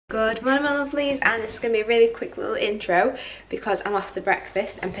Good morning my lovelies, and this is going to be a really quick little intro because I'm off to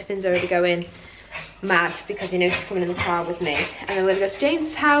breakfast and Pippin's already going mad because he knows he's coming in the car with me. And then we're going to go to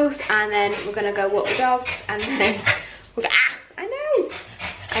James's house and then we're going to go walk the dogs and then we're going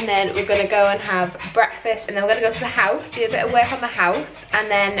and then we're going to go and have breakfast and then we're going to go to the house, do a bit of work on the house,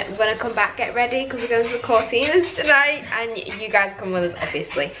 and then we're going to come back, get ready because we're going to the courteeners tonight, and you guys come with us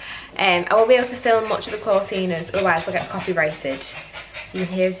obviously. I won't be able to film much of the courteeners, otherwise I'll get copyrighted. You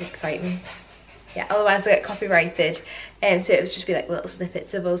can hear his excitement. Yeah, otherwise I get copyrighted. So it would just be like little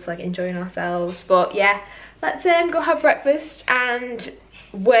snippets of us like enjoying ourselves. But yeah, let's go have breakfast and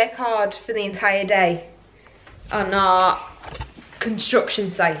work hard for the entire day on our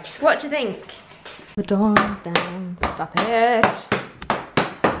construction site. What do you think? The door's down, stop it.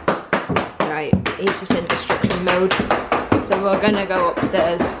 Right, he's just in destruction mode. So we're gonna go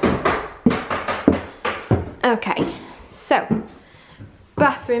upstairs. Okay, so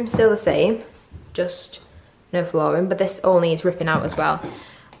bathroom's still the same, just no flooring, but this all needs ripping out as well.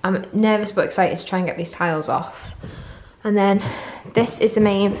 I'm nervous but excited to try and get these tiles off. And then this is the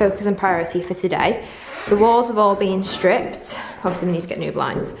main focus and priority for today. The walls have all been stripped. Obviously we need to get new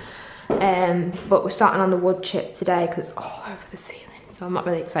blinds. But we're starting on the wood chip today because it's all over the ceiling, so I'm not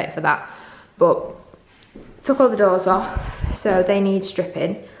really excited for that. But took all the doors off, so they need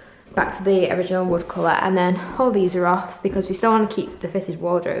stripping back to the original wood colour, and then all these are off because we still want to keep the fitted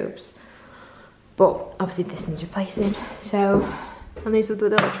wardrobes, but obviously this needs replacing. So, and these are the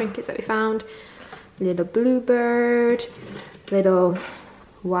little trinkets that we found. Little bluebird, little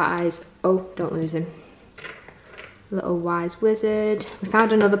wise, oh don't lose him, little wise wizard. We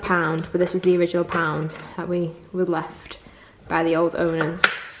found another pound, but this was the original pound that we were left by the old owners.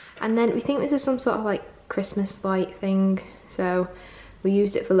 And then we think this is some sort of like Christmas light thing, so we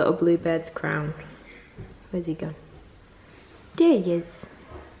used it for little bluebird's crown. Where's he gone? There he is.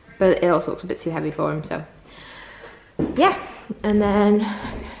 But it also looks a bit too heavy for him, so yeah. And then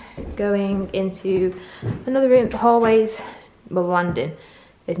going into another room, the hallways, well, the landing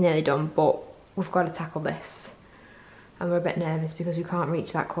is nearly done, but we've got to tackle this. And we're a bit nervous because we can't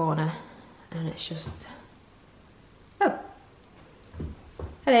reach that corner, and it's just, oh,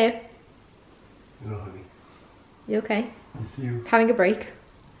 hello. Hello, honey. You okay? It's you. Having a break?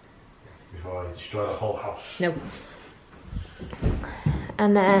 Before I destroy the whole house. No.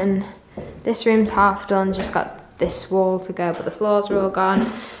 And then this room's half done, just got this wall to go, but the floors are all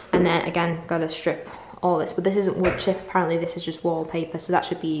gone. And then again, got to strip all this, but this isn't wood chip, apparently this is just wallpaper, so that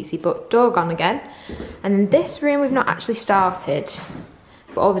should be easy. But door gone again. And then this room we've not actually started,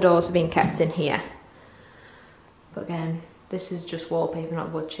 but all the doors are being kept in here. But again, this is just wallpaper,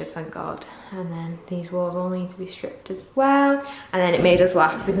 not wood chip, thank God. And then these walls all need to be stripped as well. And then it made us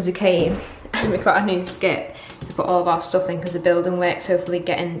laugh because we came and we got a new skip to put all of our stuff in because the building work's hopefully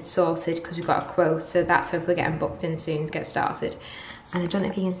getting sorted because we've got a quote. So that's hopefully getting booked in soon to get started. And I don't know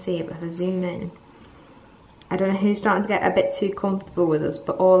if you can see it, but if I zoom in, I don't know who's starting to get a bit too comfortable with us,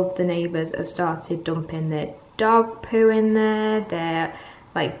 but all the neighbours have started dumping their dog poo in there, their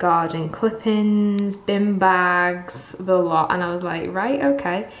like garden clippings, bin bags, the lot. And I was like, right,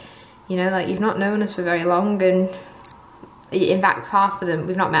 okay, you know, like you've not known us for very long, and in fact half of them,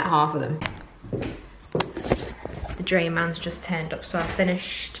 we've not met half of them. The drain man's just turned up, so I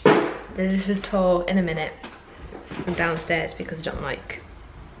finished the little tour in a minute from downstairs because I don't like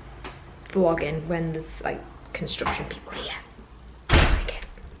vlogging when there's like construction people here. I don't like it.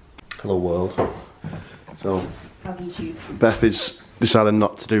 Hello world. So YouTube. Beth is decided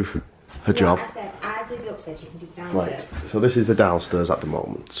not to do her job. I said I do the upstairs, you can do the downstairs. Right. So this is the downstairs at the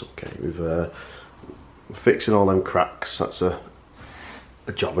moment. Okay, we're fixing all them cracks. That's a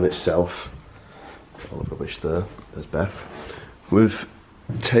job in itself. All the rubbish there. There's Beth. We've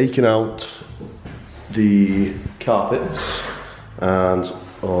taken out the carpets and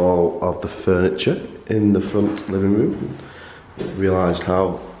all of the furniture in the front living room. Realised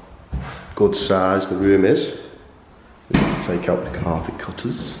how good size the room is. We can take out the carpet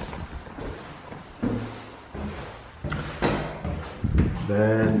cutters.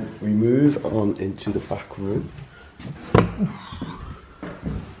 Then we move on into the back room,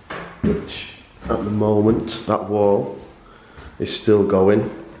 which at the moment that wall is still going.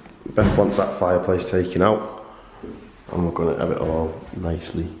 Beth wants that fireplace taken out, and we're going to have it all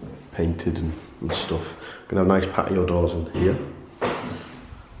nicely painted and stuff. We're going to have nice patio doors in here.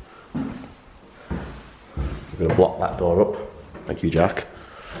 We're going to block that door up. Thank you, Jack.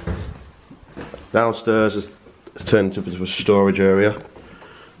 Downstairs has turned into a bit of a storage area,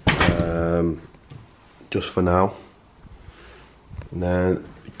 just for now. And then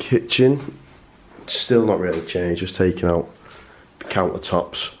the kitchen, still not really changed, just taking out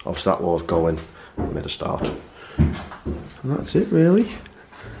countertops. Obviously that wall's going. Made a start. And that's it really.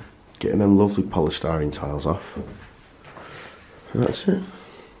 Getting them lovely polystyrene tiles off. And that's it.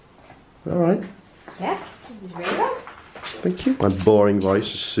 Alright. Yeah, it's really well. Thank you. My boring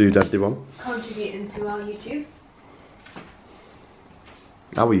voice has soothed everyone. Contributing to our YouTube.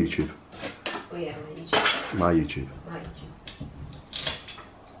 Our YouTube. Oh yeah, my YouTube. My YouTube. My YouTube.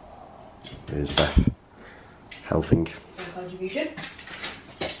 Here's Beth helping. Contribution.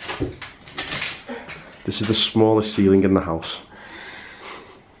 This is the smallest ceiling in the house.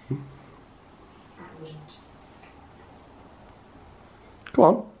 Go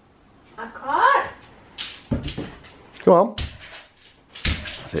on. I can't. Go on.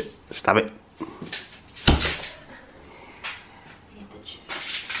 That's it. Stab it.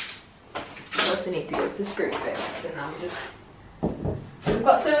 I also need to go to screw fix, and I'm just... We've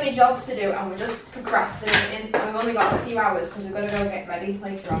got so many jobs to do and we're just procrastinating. And we've only got a few hours because we've got to go get ready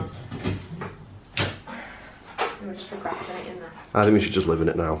later on. And we're just procrastinating now. I think we should just live in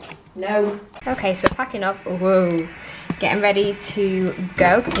it now. No. Okay, so packing up. Whoa. Getting ready to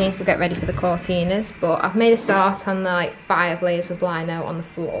go because we need to get ready for the courteeners. But I've made a start on the like 5 layers of lino on the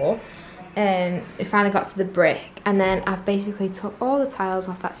floor. We finally got to the brick, and then I've basically took all the tiles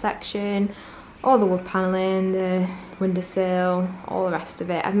off that section, all the wood panelling, the windowsill, all the rest of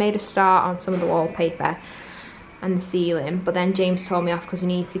it. I've made a start on some of the wallpaper and the ceiling, but then James told me off because we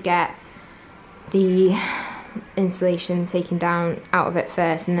need to get the insulation taken down out of it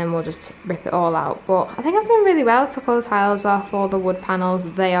first, and then we'll just rip it all out. But I think I've done really well. Took all the tiles off, all the wood panels.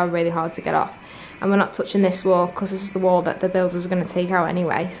 They are really hard to get off, and we're not touching this wall because this is the wall that the builders are going to take out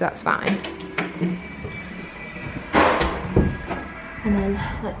anyway, so that's fine. And then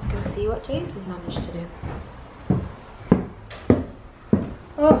let's go see what James has managed to do.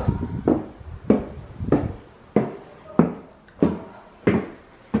 Oh.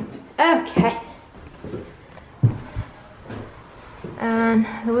 Okay. And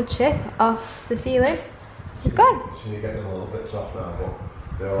the wood chip off the ceiling, which is gone. So you're getting a little bit off now, but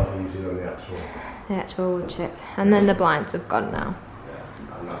they're a lot easier than the actual wood chip. And then the blinds have gone now.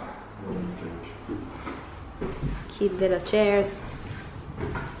 Yeah, and that wooden drink. Cute little chairs.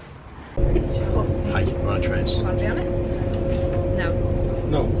 Hi, want a trace? Want to be on it? No.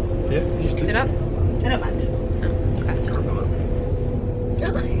 No. Yeah, just Do you not? I don't mind. Oh,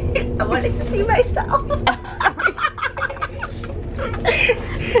 okay. I wanted to see myself.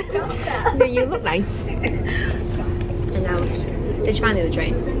 No, you look nice. And now, did you find the other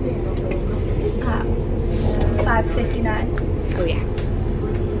train? 5:59. Oh yeah.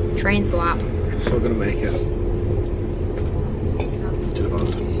 Train swap. So we're gonna make it to the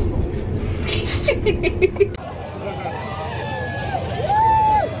band.